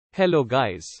Hello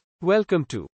guys. Welcome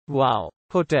to Wow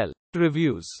Hotel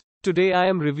Reviews. Today I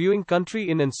am reviewing Country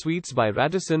Inn & Suites by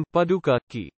Radisson, Paducah,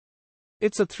 Key.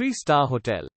 It's a 3-star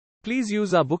hotel. Please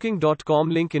use our booking.com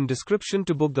link in description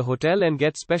to book the hotel and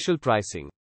get special pricing.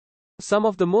 Some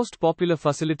of the most popular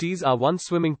facilities are one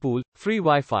swimming pool, free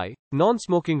Wi-Fi,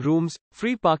 non-smoking rooms,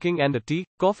 free parking and a tea,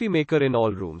 coffee maker in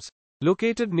all rooms.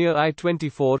 Located near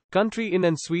I-24, Country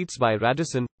Inn & Suites by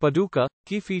Radisson, Paducah,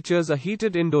 Key features a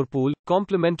heated indoor pool,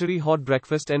 complimentary hot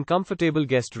breakfast and comfortable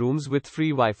guest rooms with free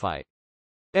Wi-Fi.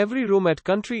 Every room at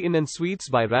Country Inn & Suites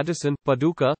by Radisson,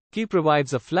 Paducah, Key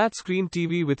provides a flat-screen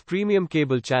TV with premium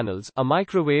cable channels, a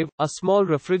microwave, a small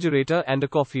refrigerator and a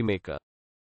coffee maker.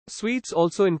 Suites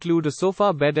also include a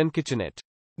sofa bed and kitchenette.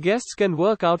 Guests can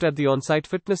work out at the on-site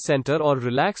fitness center or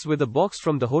relax with a box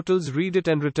from the hotel's Read It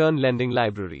and Return lending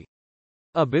library.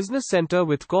 A business center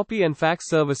with copy and fax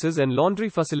services and laundry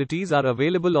facilities are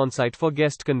available on-site for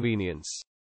guest convenience.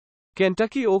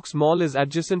 Kentucky Oaks Mall is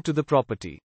adjacent to the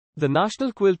property. The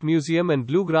National Quilt Museum and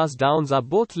Bluegrass Downs are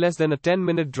both less than a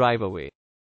 10-minute drive away.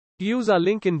 Use our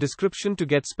link in description to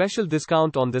get special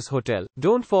discount on this hotel.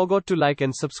 Don't forget to like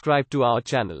and subscribe to our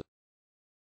channel.